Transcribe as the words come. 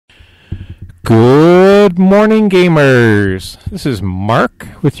Good morning, gamers. This is Mark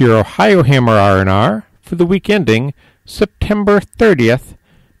with your Ohiohammer RNR for the week ending September 30th,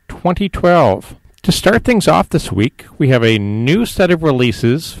 2012. To start things off this week, we have a new set of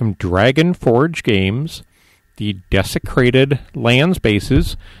releases from Press and Warlord Games, the Desecrated Lands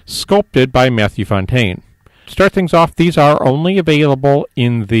bases, sculpted by Matthew Fontaine. To start things off, these are only available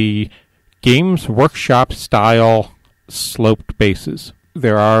in the Games Workshop style sloped bases.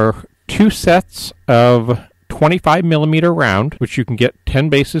 There are two sets of 25mm round, which you can get 10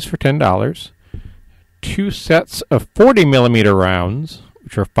 bases for $10. Two sets of 40mm rounds,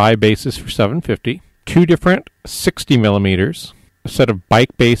 which are 5 bases for $7.50. Two different 60mm, a set of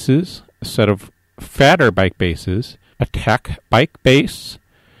bike bases, a set of fatter bike bases, a tech bike base,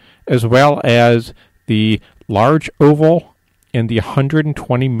 as well as the large oval and the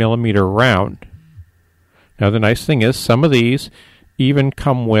 120mm round. Now the nice thing is some of these even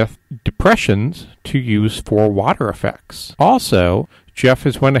come with depressions to use for water effects. Also, Jeff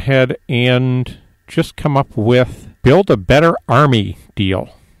has went ahead and just come up with Build a Better Army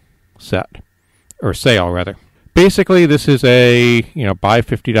deal set, or sale rather. Basically, this is a, buy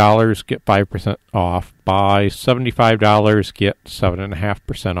 $50, get 5% off. Buy $75, get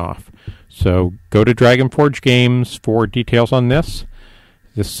 7.5% off. So go to Press and Warlord Games for details on this.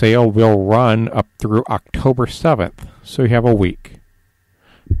 The sale will run up through October 7th, so you have a week.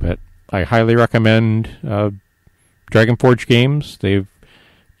 But I highly recommend Press and Warlord Games. They've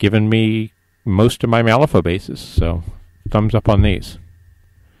given me most of my Malifaux bases, so thumbs up on these.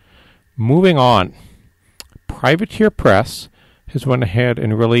 Moving on, Privateer Press has went ahead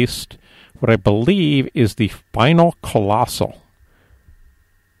and released what I believe is the final Colossal,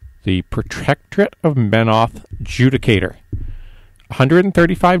 the Protectorate of Menoth Judicator.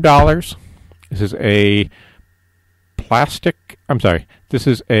 $135. This is a this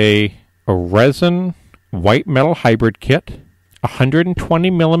is a resin white metal hybrid kit,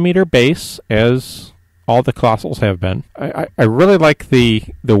 120mm base, as all the Colossals have been. I really like the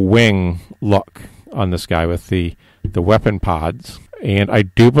wing look on this guy with the weapon pods, and I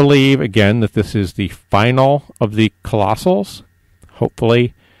do believe again that this is the final of the Colossals.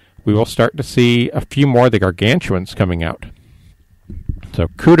 Hopefully we will start to see a few more of the Gargantuans coming out. So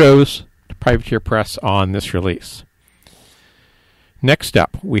kudos to Privateer Press on this release. Next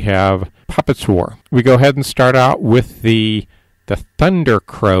up, we have Puppets War. We go ahead and start out with the Thunder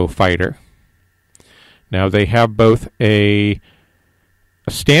Crow fighter. Now they have both a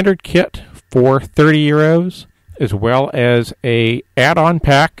standard kit for €30, as well as a add-on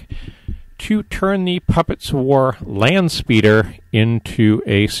pack to turn the Puppets War Land Speeder into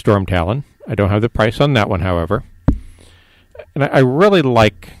a Storm Talon. I don't have the price on that one, however. And I really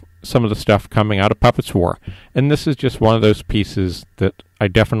like some of the stuff coming out of Puppets War. And this is just one of those pieces that I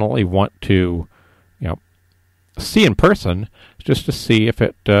definitely want to, see in person, just to see if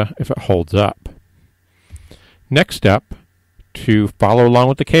it holds up. Next up, to follow along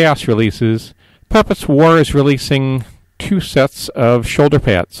with the Chaos releases, Puppets War is releasing two sets of shoulder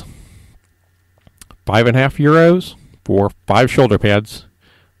pads. €5.50 for 5 shoulder pads.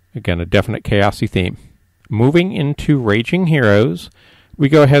 Again, a definite Chaosy theme. Moving into Raging Heroes, we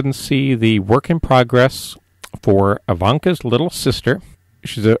go ahead and see the work in progress for Ivanka's little sister.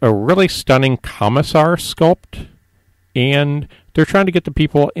 She's a really stunning Commissar sculpt, and they're trying to get the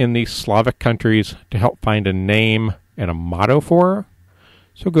people in the Slavic countries to help find a name and a motto for her.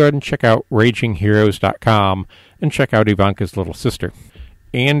 So go ahead and check out RagingHeroes.com and check out Ivanka's little sister.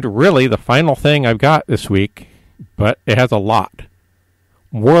 And really, the final thing I've got this week, but it has a lot.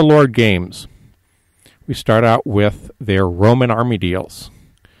 Warlord Games. We start out with their Roman army deals.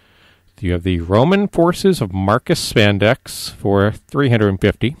 You have the Roman forces of Marcus Spandex for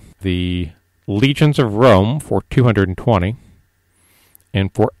 $350, the Legions of Rome for $220,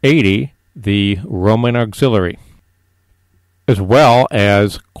 and for $80, the Roman Auxiliary, as well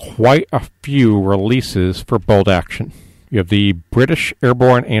as quite a few releases for bold action. You have the British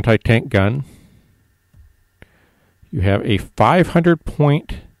Airborne Anti-Tank Gun. You have a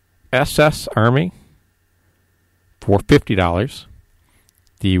 500-point SS Army for $50,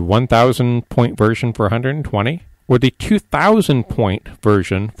 the 1,000-point version for $120, or the 2,000-point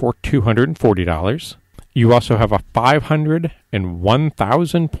version for $240. You also have a 500 and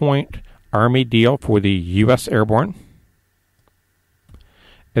 1,000-point Army deal for the U.S. Airborne,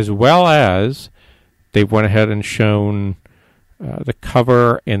 as well as they've went ahead and shown the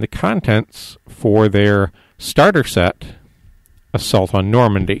cover and the contents for their starter set, Assault on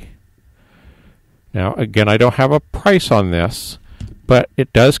Normandy. Now, again, I don't have a price on this, but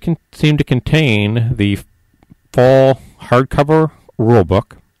it does seem to contain the full hardcover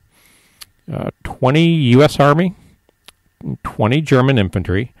rulebook, 20 U.S. Army, 20 German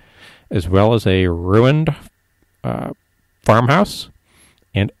infantry, as well as a ruined farmhouse,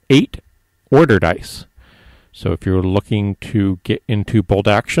 and 8 order dice. So if you're looking to get into bold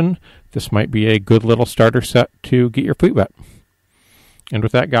action, this might be a good little starter set to get your feet wet. And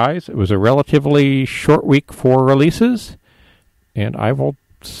with that, guys, it was a relatively short week for releases, and I will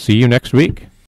see you next week.